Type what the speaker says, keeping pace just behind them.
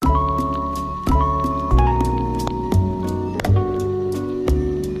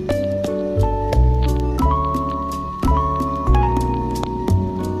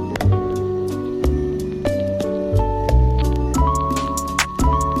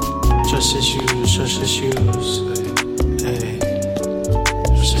Trust issues, trust issues. Hey,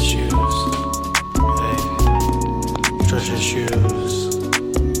 trust issues. Hey, trust issues.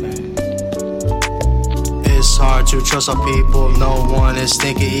 It's hard to trust all people, no one is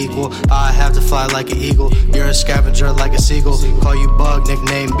thinking equal. I have to fly like an eagle, you're a scavenger like a seagull. Call you bug,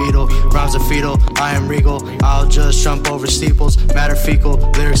 nickname beetle, rhymes are fetal, I am regal. I'll just jump over steeples, matter fecal,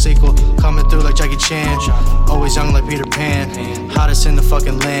 lyric sequel. Coming through like Jackie Chan, always young like Peter Pan. Hottest in the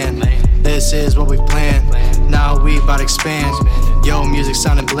fucking land, this is what we plan. Now we bout to expand, yo music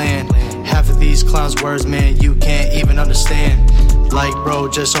sounding bland. Half of these clowns' words, man, you can't even understand. Like bro,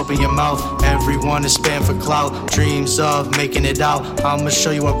 just open your mouth. Everyone is spam for clout. Dreams of making it out. I'ma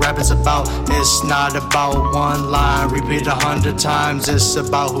show you what rap is about. It's not about one line, repeat 100 times. It's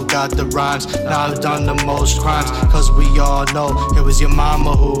about who got the rhymes. Now I've done the most crimes, cause we all know it was your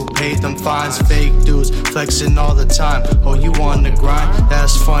mama who paid them fines. Fake dudes flexing all the time. Oh, you on the grind?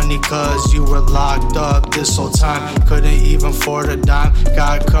 That's funny cause you were locked up this whole time. Couldn't even afford a dime.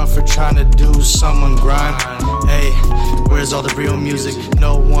 Got caught for trying to do someone grind. Hey, where's all the real music?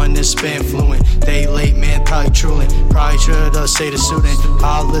 No one is spam fluent. They late, man, probably truant. Probably should've stayed a student.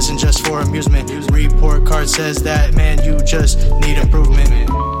 I'll listen just for amusement. Report card says that, man, you just need improvement.